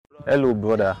Hello,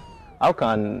 brother. How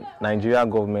can Nigeria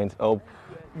government help?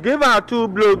 Give her 2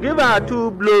 blow. Give her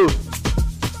 2 blow.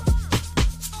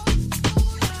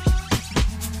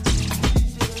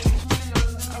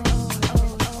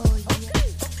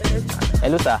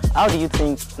 Hello, sir. How do you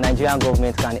think Nigerian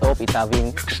government can help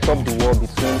intervene to stop the war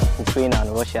between Ukraine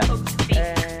and Russia?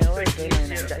 What is going on in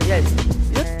Nigeria? Yes.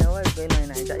 What is going on in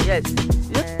Nigeria? Yes.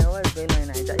 What is going on in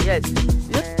Nigeria? Yes.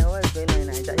 What is going on in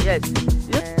Nigeria? Yes.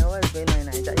 What is going on in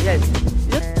Nigeria? Yes.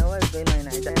 What is going on in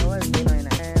Nigeria? What is going on in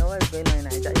Nigeria? What is going on in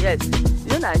Nigeria? Yes.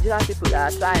 You Nigerian people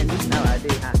are trying this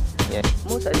nowadays, huh? Yes.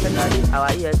 Most especially our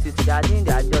EFCC, they are doing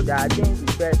their job. They are doing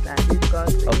the best in this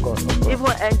country. Of course.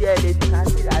 Even NDLA, you can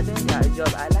see they are doing their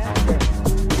job. I like them.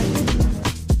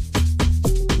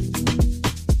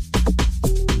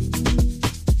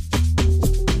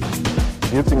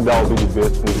 Do you think that will be the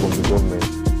best move from the government?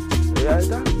 Yeah,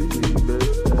 that will be the best.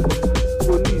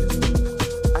 Police.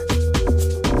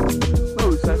 No,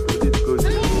 we send police go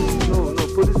there. No,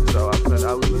 police is our friend. I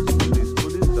will miss police.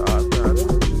 Police is our friend. I don't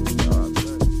think police is our friend.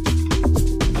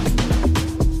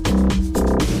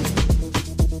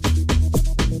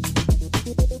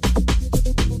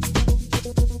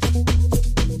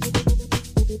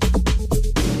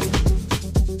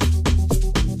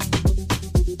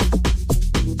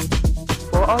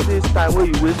 For all this time where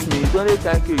you waste me, it's only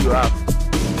 10K you have.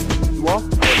 You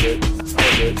want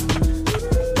 400?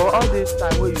 For all this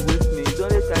time where you waste me, it's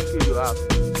only 10K you have.